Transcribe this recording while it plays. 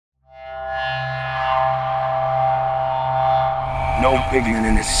No pigment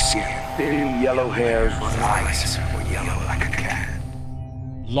in his skin. Thin yellow hairs with eyes were yellow like a cat.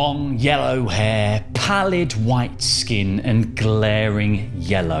 Long yellow hair, pallid white skin, and glaring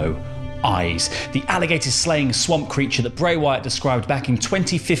yellow eyes. The alligator-slaying swamp creature that Bray Wyatt described back in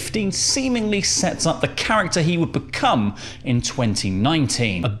 2015 seemingly sets up the character he would become in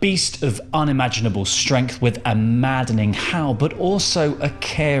 2019. A beast of unimaginable strength with a maddening howl, but also a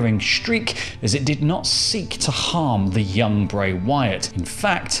caring streak, as it did not seek to harm the young Bray Wyatt. In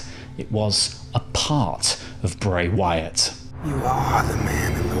fact, it was a part of Bray Wyatt. You are the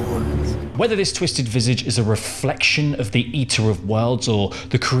man in the woods. Whether this twisted visage is a reflection of the Eater of Worlds, or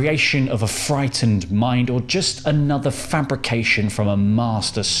the creation of a frightened mind, or just another fabrication from a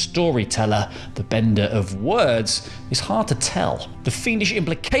master storyteller, the bender of words, is hard to tell. The fiendish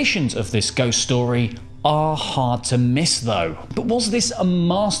implications of this ghost story are hard to miss though. But was this a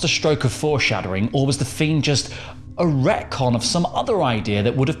masterstroke of foreshadowing, or was the Fiend just a retcon of some other idea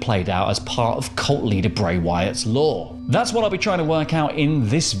that would have played out as part of cult leader Bray Wyatt's lore? That's what I'll be trying to work out in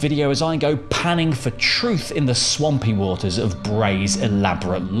this video as I go panning for truth in the swampy waters of Bray's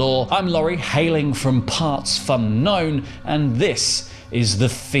elaborate lore. I'm Laurie, hailing from PartsFUNknown, and this is The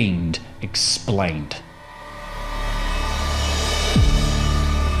Fiend Explained.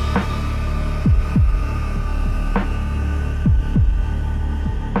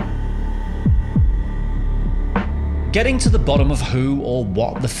 Getting to the bottom of who or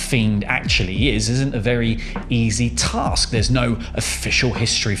what the Fiend actually is isn't a very easy task. There's no official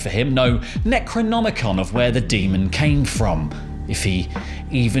history for him, no Necronomicon of where the demon came from, if he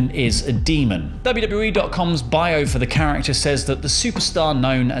even is a demon. WWE.com's bio for the character says that the superstar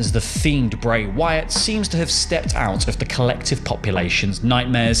known as the Fiend Bray Wyatt seems to have stepped out of the collective population's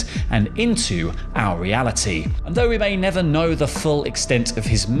nightmares and into our reality. And though we may never know the full extent of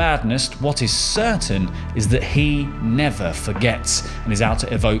his madness, what is certain is that he never forgets and is out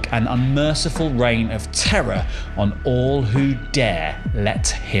to evoke an unmerciful reign of terror on all who dare let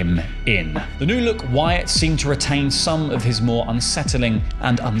him in. The new look Wyatt seemed to retain some of his more unsettling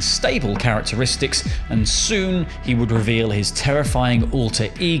and unstable characteristics, and soon he would reveal his terrifying alter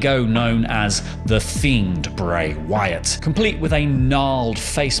ego known as the Fiend Bray Wyatt. Complete with a gnarled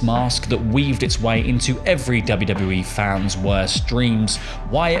face mask that weaved its way into every WWE fan's worst dreams,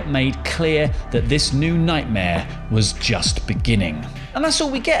 Wyatt made clear that this new nightmare was just beginning. And that's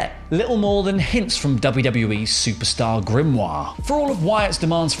all we get. Little more than hints from WWE's superstar grimoire. For all of Wyatt's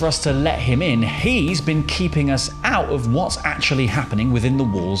demands for us to let him in, he's been keeping us out of what's actually happening within the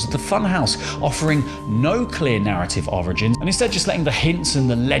walls of the Funhouse, offering no clear narrative origins, and instead just letting the hints and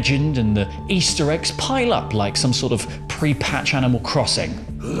the legend and the Easter eggs pile up like some sort of pre-patch Animal Crossing.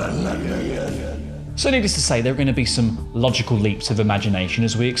 So needless to say, there are going to be some logical leaps of imagination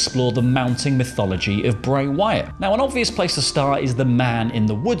as we explore the mounting mythology of Bray Wyatt. Now, an obvious place to start is the Man in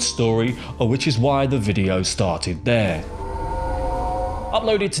the Woods story, which is why the video started there.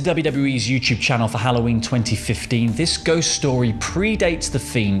 Uploaded to WWE's YouTube channel for Halloween 2015, this ghost story predates The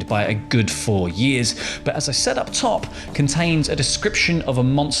Fiend by a good 4 years, but as I said up top, contains a description of a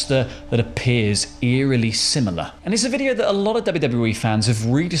monster that appears eerily similar. And it's a video that a lot of WWE fans have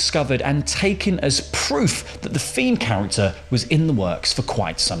rediscovered and taken as proof that the Fiend character was in the works for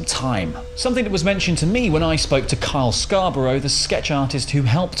quite some time. Something that was mentioned to me when I spoke to Kyle Scarborough, the sketch artist who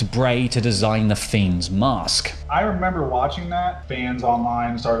helped Bray to design the Fiend's mask. I remember watching that. Fans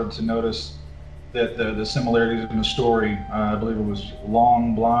online started to notice that the similarities in the story. I believe it was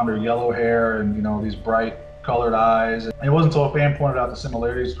long blonde or yellow hair and, you know, these bright colored eyes. And it wasn't until a fan pointed out the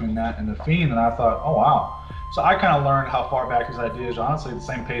similarities between that and the Fiend, and I thought, oh wow. So I kind of learned how far back his ideas, honestly, at the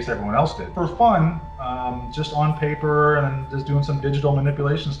same pace everyone else did. For fun, just on paper and just doing some digital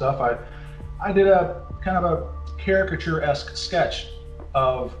manipulation stuff, I did a kind of a caricature-esque sketch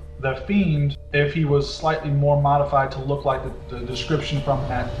of the Fiend if he was slightly more modified to look like the description from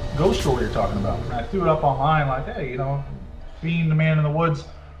that ghost story you're talking about. And I threw it up online like, hey, you know, Fiend, the Man in the Woods.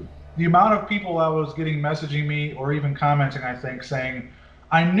 The amount of people that was getting messaging me or even commenting, I think, saying,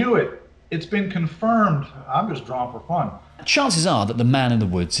 I knew it, it's been confirmed, I'm just drawing for fun. Chances are that the Man in the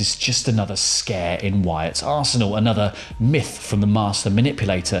Woods is just another scare in Wyatt's arsenal, another myth from the master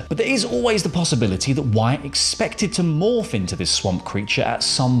manipulator. But there is always the possibility that Wyatt expected to morph into this swamp creature at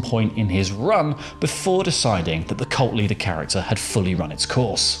some point in his run before deciding that the cult leader character had fully run its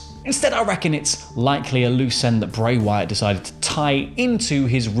course. Instead, I reckon it's likely a loose end that Bray Wyatt decided to tie into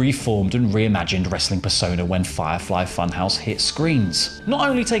his reformed and reimagined wrestling persona when Firefly Funhouse hit screens. Not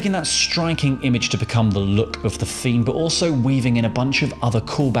only taking that striking image to become the look of the Fiend, but also weaving in a bunch of other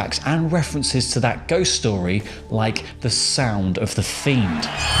callbacks and references to that ghost story, like the sound of the Fiend.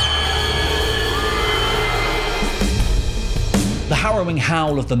 The harrowing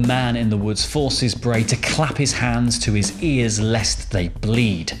howl of the man in the woods forces Bray to clap his hands to his ears lest they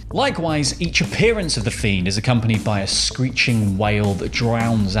bleed. Likewise, each appearance of the Fiend is accompanied by a screeching wail that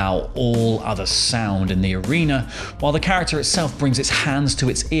drowns out all other sound in the arena, while the character itself brings its hands to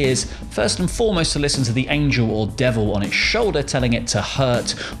its ears, first and foremost to listen to the angel or devil on its shoulder telling it to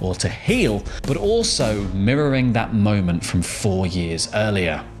hurt or to heal, but also mirroring that moment from 4 years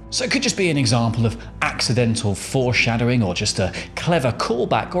earlier. So it could just be an example of accidental foreshadowing or just a clever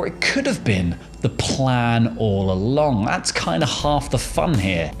callback, or it could have been the plan all along. That's kind of half the fun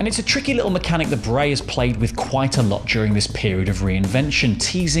here. And it's a tricky little mechanic that Bray has played with quite a lot during this period of reinvention,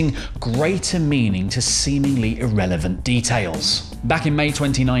 teasing greater meaning to seemingly irrelevant details. Back in May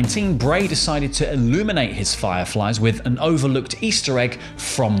 2019, Bray decided to illuminate his Fireflies with an overlooked Easter egg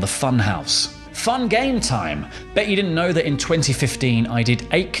from the Funhouse. Fun game time! Bet you didn't know that in 2015 I did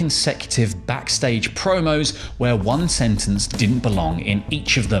 8 consecutive backstage promos where one sentence didn't belong in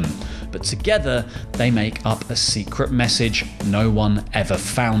each of them, but together they make up a secret message. No one ever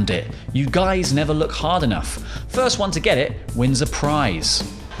found it. You guys never look hard enough. First one to get it wins a prize.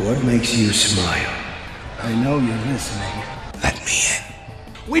 What makes you smile? I know you're listening. Let me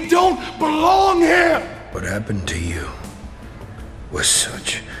in. We don't belong here! What happened to you was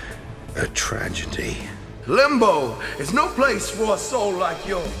such a tragedy. Limbo is no place for a soul like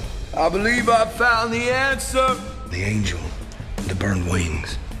yours. I believe I found the answer. The angel with the burned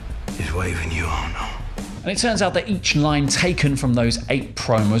wings is waving you on. And it turns out that each line taken from those 8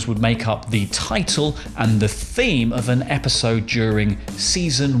 promos would make up the title and the theme of an episode during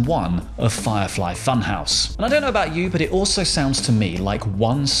Season 1 of Firefly Funhouse. And I don't know about you, but it also sounds to me like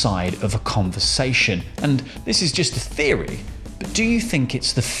one side of a conversation. And this is just a theory, but do you think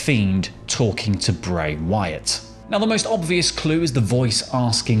it's the Fiend talking to Bray Wyatt? Now, the most obvious clue is the voice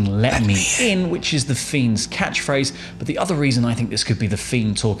asking "let me in," which is the Fiend's catchphrase, but the other reason I think this could be the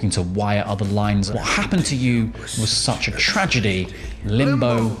Fiend talking to Wyatt are the lines, "What happened to you was such a tragedy.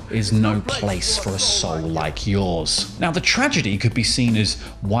 Limbo is no place for a soul like yours." Now, the tragedy could be seen as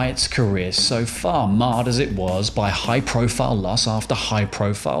Wyatt's career so far, marred as it was by high-profile loss after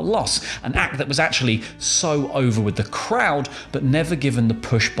high-profile loss, an act that was actually so over with the crowd, but never given the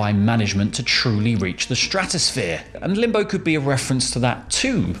push by management to truly reach the stratosphere. And Limbo could be a reference to that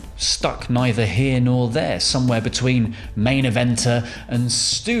too, stuck neither here nor there, somewhere between main eventer and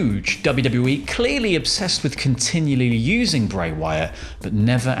stooge. WWE clearly obsessed with continually using Bray Wyatt, but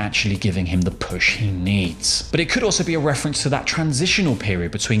never actually giving him the push he needs. But it could also be a reference to that transitional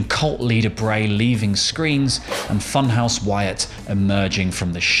period between cult leader Bray leaving screens and Funhouse Wyatt emerging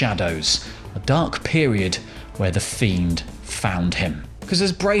from the shadows. A dark period where the Fiend found him. Because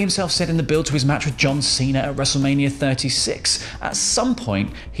as Bray himself said in the build to his match with John Cena at WrestleMania 36, at some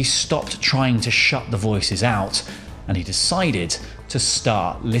point he stopped trying to shut the voices out and he decided to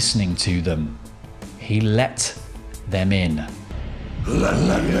start listening to them. He let them in.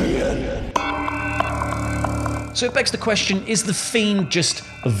 So it begs the question, is the Fiend just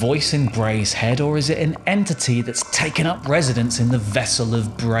a voice in Bray's head, or is it an entity that's taken up residence in the vessel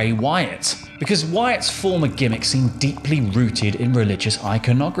of Bray Wyatt? Because Wyatt's former gimmick seemed deeply rooted in religious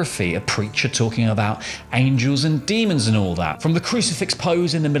iconography, a preacher talking about angels and demons and all that. From the crucifix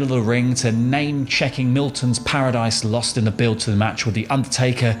pose in the middle of the ring to name-checking Milton's Paradise Lost in the build to the match with The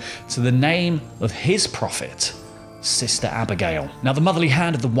Undertaker, to the name of his prophet, Sister Abigail. Now, the motherly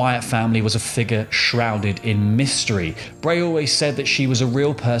hand of the Wyatt family was a figure shrouded in mystery. Bray always said that she was a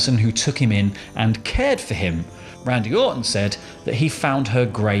real person who took him in and cared for him. Randy Orton said that he found her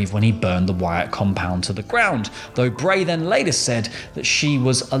grave when he burned the Wyatt compound to the ground, though Bray then later said that she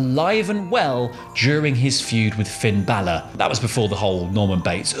was alive and well during his feud with Finn Balor. That was before the whole Norman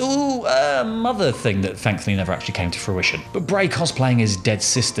Bates mother thing that thankfully never actually came to fruition. But Bray cosplaying his dead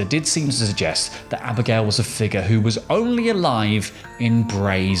sister did seem to suggest that Abigail was a figure who was only alive in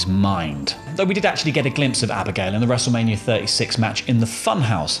Bray's mind. Though we did actually get a glimpse of Abigail in the WrestleMania 36 match in the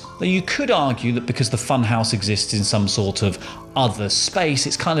Funhouse, though you could argue that because the Funhouse exists in some sort of other space,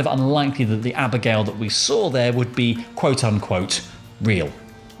 it's kind of unlikely that the Abigail that we saw there would be quote-unquote real.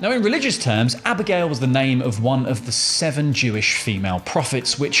 Now, in religious terms, Abigail was the name of one of the 7 Jewish female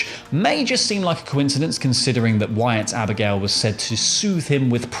prophets, which may just seem like a coincidence considering that Wyatt's Abigail was said to soothe him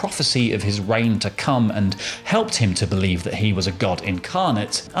with prophecy of his reign to come and helped him to believe that he was a god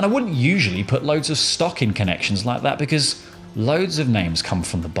incarnate. And I wouldn't usually put loads of stock in connections like that because loads of names come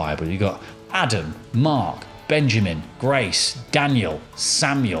from the Bible. You got Adam, Mark, Benjamin, Grace, Daniel,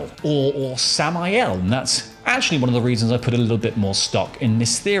 Samuel, or Samael, and that's actually one of the reasons I put a little bit more stock in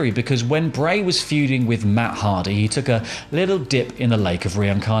this theory, because when Bray was feuding with Matt Hardy, he took a little dip in the lake of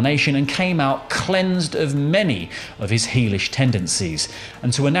reincarnation and came out cleansed of many of his heelish tendencies.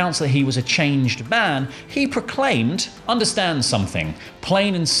 And to announce that he was a changed man, he proclaimed, "Understand something,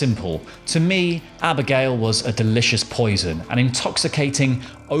 plain and simple. To me, Abigail was a delicious poison, an intoxicating,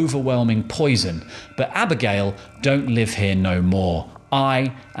 overwhelming poison. But Abigail don't live here no more.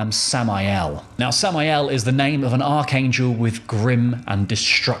 I am Samael." Now, Samael is the name of an archangel with grim and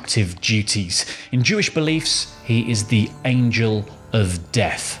destructive duties. In Jewish beliefs, he is the angel of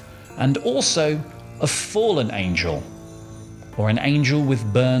death, and also a fallen angel, or an angel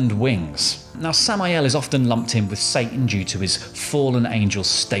with burned wings. Now, Samael is often lumped in with Satan due to his fallen angel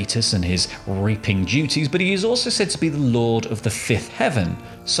status and his reaping duties, but he is also said to be the lord of the fifth heaven.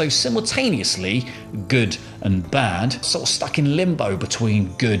 So simultaneously, good and bad, sort of stuck in limbo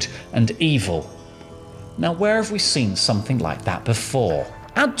between good and evil. Now, where have we seen something like that before?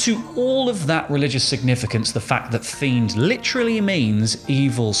 Add to all of that religious significance the fact that Fiend literally means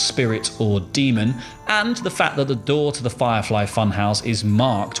evil spirit or demon, and the fact that the door to the Firefly Funhouse is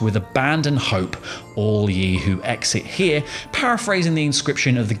marked with "Abandon hope, all ye who exit here," paraphrasing the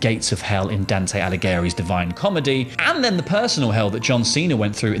inscription of the gates of hell in Dante Alighieri's Divine Comedy, and then the personal hell that John Cena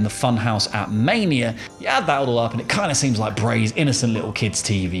went through in the Funhouse at Mania. You add that all up and it kind of seems like Bray's innocent little kids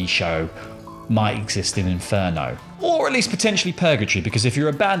TV show might exist in Inferno. Or at least potentially Purgatory, because if you're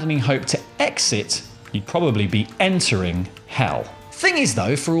abandoning hope to exit, you'd probably be entering hell. Thing is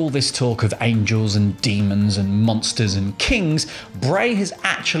though, for all this talk of angels and demons and monsters and kings, Bray has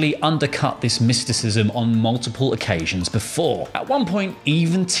actually undercut this mysticism on multiple occasions before, at one point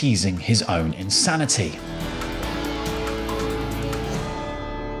even teasing his own insanity.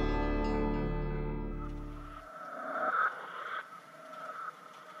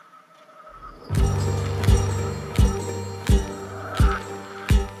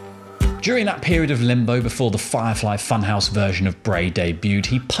 During that period of limbo before the Firefly Funhouse version of Bray debuted,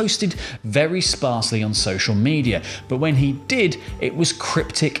 he posted very sparsely on social media, but when he did, it was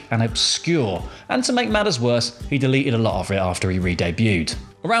cryptic and obscure, and to make matters worse, he deleted a lot of it after he re-debuted.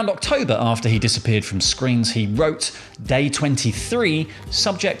 Around October, after he disappeared from screens, he wrote, "Day 23,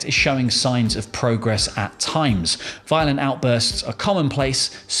 subject is showing signs of progress at times. Violent outbursts are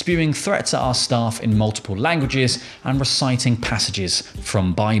commonplace, spewing threats at our staff in multiple languages and reciting passages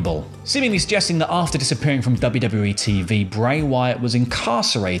from Bible." Seemingly suggesting that after disappearing from WWE TV, Bray Wyatt was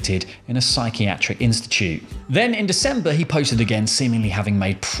incarcerated in a psychiatric institute. Then in December, he posted again, seemingly having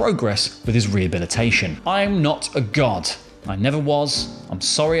made progress with his rehabilitation. "I'm not a god. I never was. I'm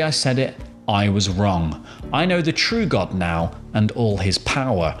sorry I said it. I was wrong. I know the true God now and all his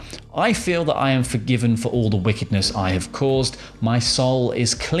power. I feel that I am forgiven for all the wickedness I have caused. My soul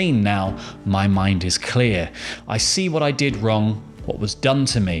is clean now. My mind is clear. I see what I did wrong, what was done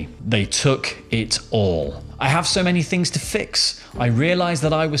to me. They took it all. I have so many things to fix. I realized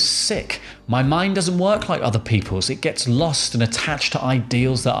that I was sick. My mind doesn't work like other people's. It gets lost and attached to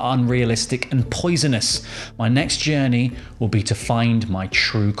ideals that are unrealistic and poisonous. My next journey will be to find my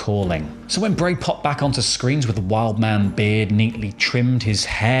true calling." So when Bray popped back onto screens with a wild man beard neatly trimmed, his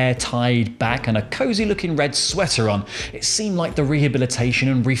hair tied back and a cozy looking red sweater on, it seemed like the rehabilitation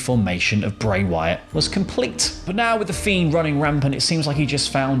and reformation of Bray Wyatt was complete. But now with the Fiend running rampant, it seems like he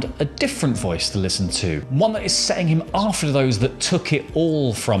just found a different voice to listen to. One that is setting him after those that took it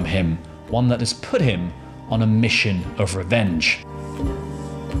all from him. One that has put him on a mission of revenge.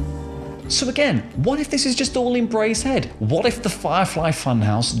 So again, what if this is just all in Bray's head? What if the Firefly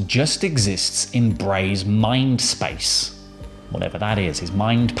Funhouse just exists in Bray's mind space? Whatever that is, his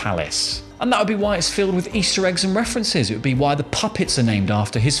mind palace. And that would be why it's filled with Easter eggs and references. It would be why the puppets are named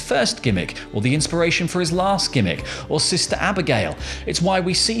after his first gimmick, or the inspiration for his last gimmick, or Sister Abigail. It's why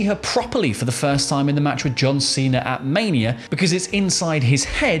we see her properly for the first time in the match with John Cena at Mania, because it's inside his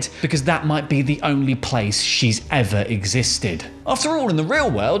head, because that might be the only place she's ever existed. After all, in the real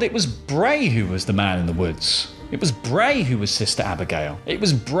world, it was Bray who was the man in the woods. It was Bray who was Sister Abigail. It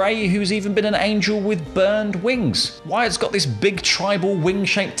was Bray who's even been an angel with burned wings. Wyatt's got this big tribal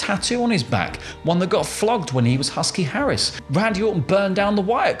wing-shaped tattoo on his back, one that got flogged when he was Husky Harris. Randy Orton burned down the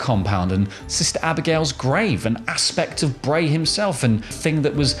Wyatt compound, and Sister Abigail's grave, an aspect of Bray himself, and the thing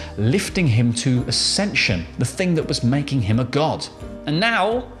that was lifting him to ascension, the thing that was making him a god. And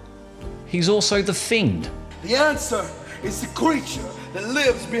now, he's also the Fiend. The answer is the creature that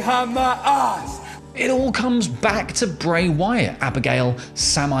lives behind my eyes. It all comes back to Bray Wyatt. Abigail,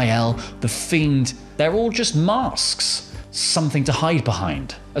 Samael, the Fiend, they're all just masks. something to hide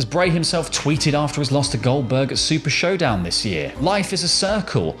behind. As Bray himself tweeted after his loss to Goldberg at Super Showdown this year, life is a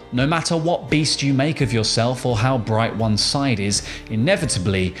circle. No matter what beast you make of yourself or how bright one side is,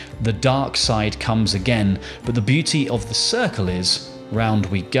 inevitably the dark side comes again, but the beauty of the circle is, round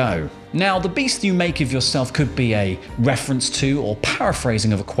we go. Now, the beast you make of yourself could be a reference to or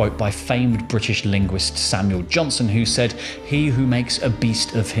paraphrasing of a quote by famed British linguist Samuel Johnson, who said, "He who makes a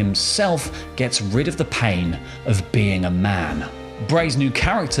beast of himself gets rid of the pain of being a man." Bray's new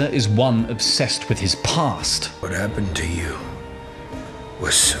character is one obsessed with his past. What happened to you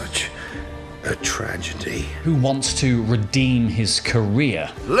was such a tragedy. Who wants to redeem his career.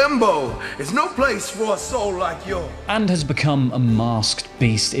 Limbo is no place for a soul like yours. And has become a masked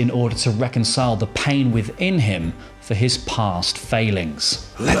beast in order to reconcile the pain within him for his past failings.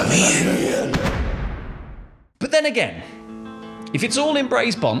 Let me in. But then again, if it's all in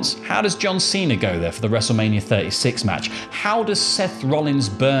Bray's bonds, how does John Cena go there for the WrestleMania 36 match? How does Seth Rollins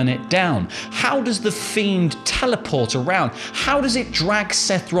burn it down? How does the Fiend teleport around? How does it drag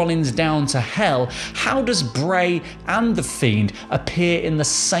Seth Rollins down to hell? How does Bray and the Fiend appear in the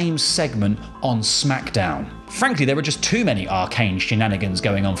same segment on SmackDown? Frankly, there are just too many arcane shenanigans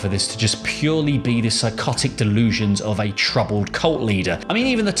going on for this to just purely be the psychotic delusions of a troubled cult leader. I mean,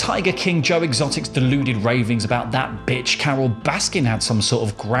 even the Tiger King Joe Exotic's deluded ravings about that bitch Carol Baskin had some sort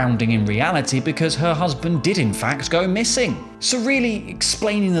of grounding in reality because her husband did in fact go missing. So really,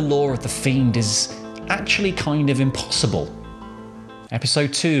 explaining the lore of the Fiend is actually kind of impossible.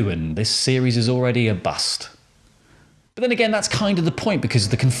 Episode 2 and this series is already a bust. But then again, that's kind of the point, because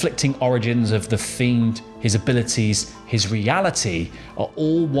the conflicting origins of the Fiend, his abilities, his reality are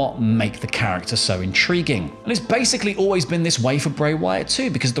all what make the character so intriguing. And it's basically always been this way for Bray Wyatt too,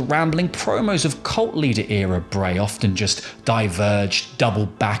 because the rambling promos of cult leader era Bray often just diverged,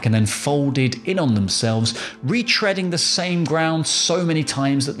 doubled back and then folded in on themselves, retreading the same ground so many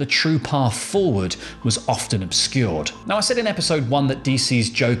times that the true path forward was often obscured. Now, I said in episode 1 that DC's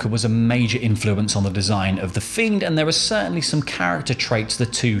Joker was a major influence on the design of the Fiend, and there are certainly some character traits the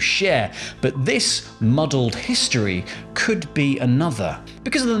two share, but this muddled history could be another.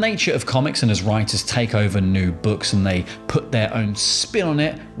 Because of the nature of comics and as writers take over new books and they put their own spin on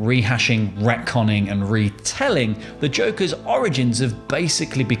it, rehashing, retconning and retelling, the Joker's origins have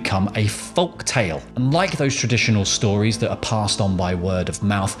basically become a folktale. And like those traditional stories that are passed on by word of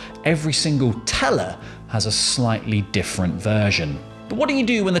mouth, every single teller has a slightly different version. But what do you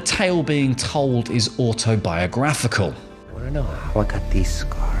do when the tale being told is autobiographical? You want to know how I got these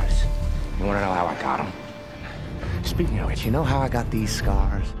scars? You want to know how I got them? Speaking of which, you know how I got these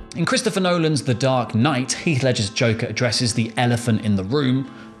scars? In Christopher Nolan's The Dark Knight, Heath Ledger's Joker addresses the elephant in the room,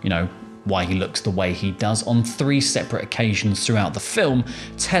 you know, why he looks the way he does, on 3 separate occasions throughout the film,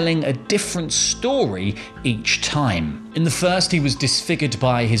 telling a different story each time. In the first, he was disfigured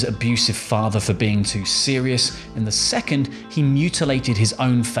by his abusive father for being too serious. In the second, he mutilated his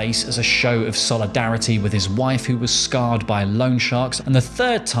own face as a show of solidarity with his wife, who was scarred by loan sharks. And the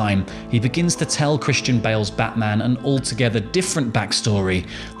third time, he begins to tell Christian Bale's Batman an altogether different backstory,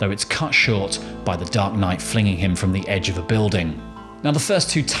 though it's cut short by the Dark Knight flinging him from the edge of a building. Now, the first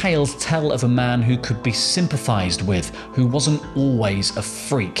 2 tales tell of a man who could be sympathised with, who wasn't always a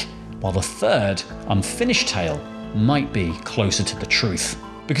freak, while the third, unfinished tale might be closer to the truth.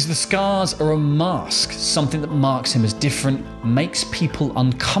 Because the scars are a mask, something that marks him as different, makes people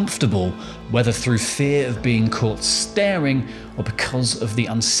uncomfortable, whether through fear of being caught staring or because of the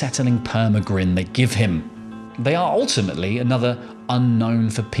unsettling permagrin they give him. They are ultimately another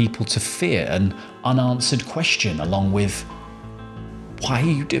unknown for people to fear, an unanswered question, along with, why are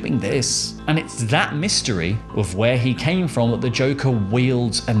you doing this? And it's that mystery of where he came from that the Joker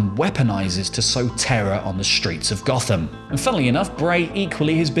wields and weaponizes to sow terror on the streets of Gotham. And funnily enough, Bray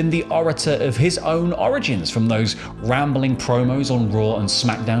equally has been the orator of his own origins, from those rambling promos on Raw and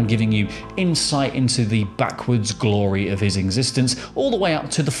SmackDown giving you insight into the backwards glory of his existence, all the way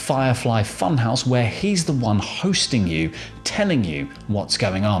up to the Firefly Funhouse, where he's the one hosting you, telling you what's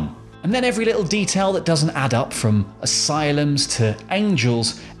going on. And then every little detail that doesn't add up, from asylums to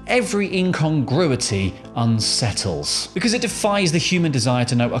angels, every incongruity unsettles. Because it defies the human desire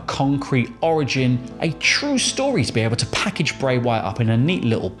to know a concrete origin, a true story, to be able to package Bray Wyatt up in a neat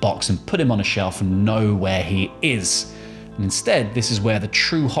little box and put him on a shelf and know where he is. And instead, this is where the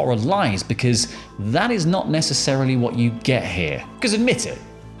true horror lies, because that is not necessarily what you get here. Because admit it,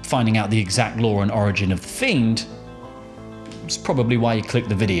 finding out the exact lore and origin of the Fiend is probably why you clicked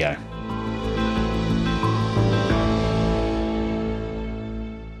the video.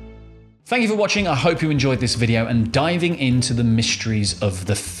 Thank you for watching. I hope you enjoyed this video and diving into the mysteries of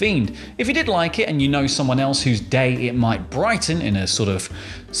the Fiend. If you did like it and you know someone else whose day it might brighten in a sort of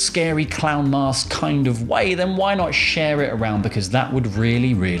scary clown mask kind of way, then why not share it around, because that would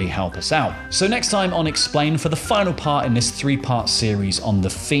really help us out. So next time on Explain, for the final part in this 3-part series on the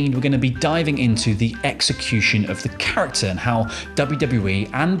Fiend, we're going to be diving into the execution of the character and how WWE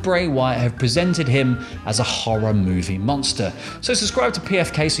and Bray Wyatt have presented him as a horror movie monster. So subscribe to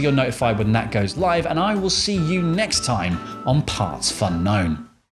PFK so you're notified when that goes live, and I will see you next time on PartsFUNknown.